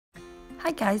Hi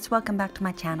guys, welcome back to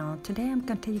my channel. Today I'm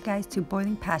going to take you guys to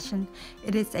Boiling Passion.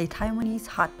 It is a Taiwanese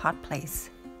hot pot place.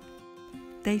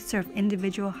 They serve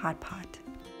individual hot pot.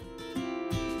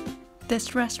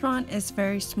 This restaurant is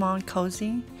very small and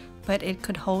cozy, but it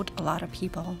could hold a lot of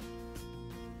people.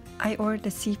 I ordered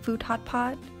the seafood hot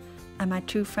pot, and my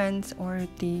two friends ordered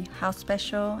the house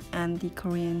special and the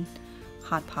Korean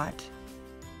hot pot.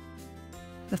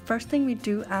 The first thing we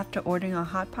do after ordering a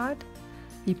hot pot,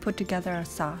 we put together a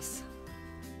sauce.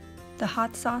 The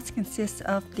hot sauce consists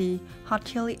of the hot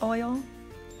chili oil,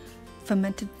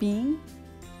 fermented bean,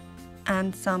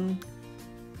 and some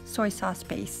soy sauce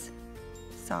base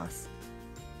sauce.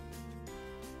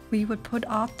 We would put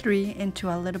all three into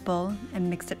a little bowl and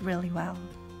mix it really well.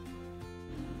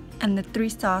 And the three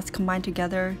sauce combined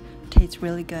together tastes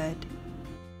really good.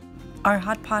 Our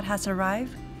hot pot has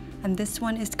arrived, and this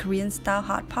one is Korean style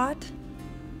hot pot.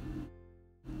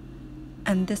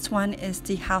 And this one is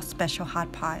the house special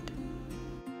hot pot.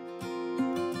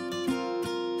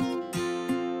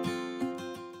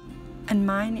 And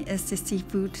mine is the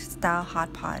seafood style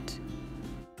hot pot.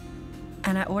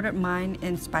 And I ordered mine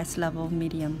in spice level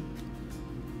medium.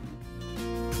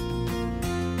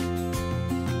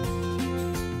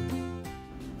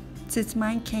 Since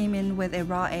mine came in with a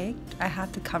raw egg, I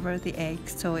had to cover the egg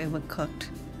so it would cook.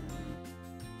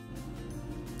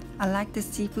 I like the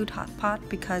seafood hot pot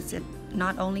because it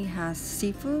not only has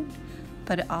seafood,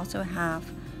 but it also have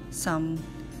some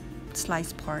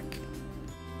sliced pork.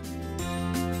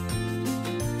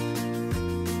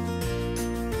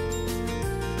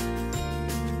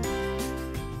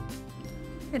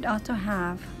 It also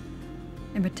have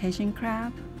imitation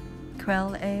crab,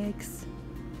 quail eggs,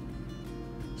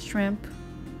 shrimp,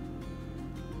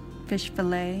 fish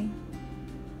fillet,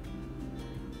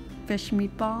 fish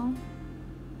meatball,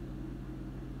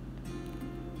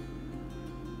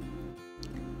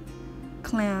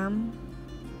 clam,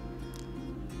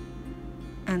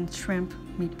 and shrimp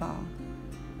meatball.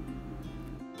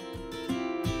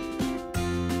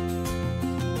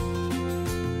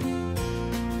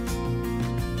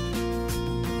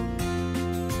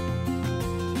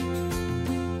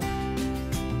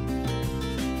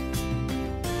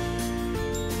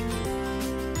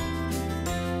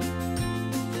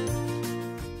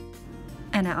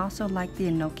 And I also like the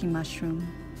enoki mushroom.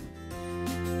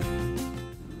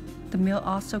 The meal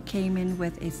also came in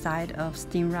with a side of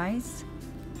steamed rice.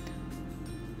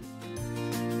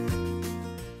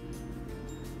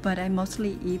 But I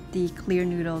mostly eat the clear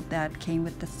noodle that came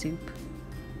with the soup.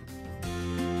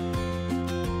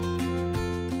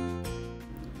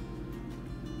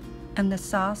 And the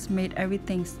sauce made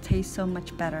everything taste so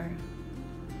much better.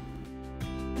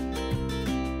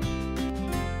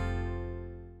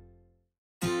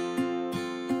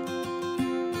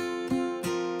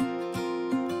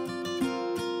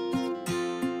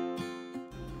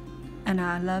 And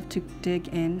I love to dig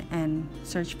in and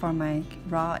search for my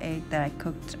raw egg that I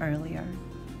cooked earlier.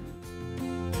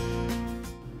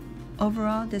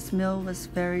 Overall, this meal was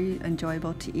very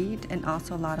enjoyable to eat and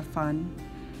also a lot of fun.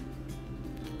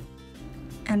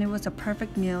 And it was a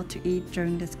perfect meal to eat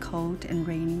during this cold and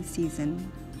rainy season.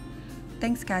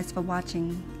 Thanks guys for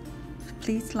watching.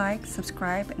 Please like,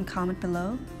 subscribe, and comment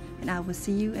below, and I will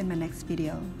see you in my next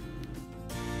video.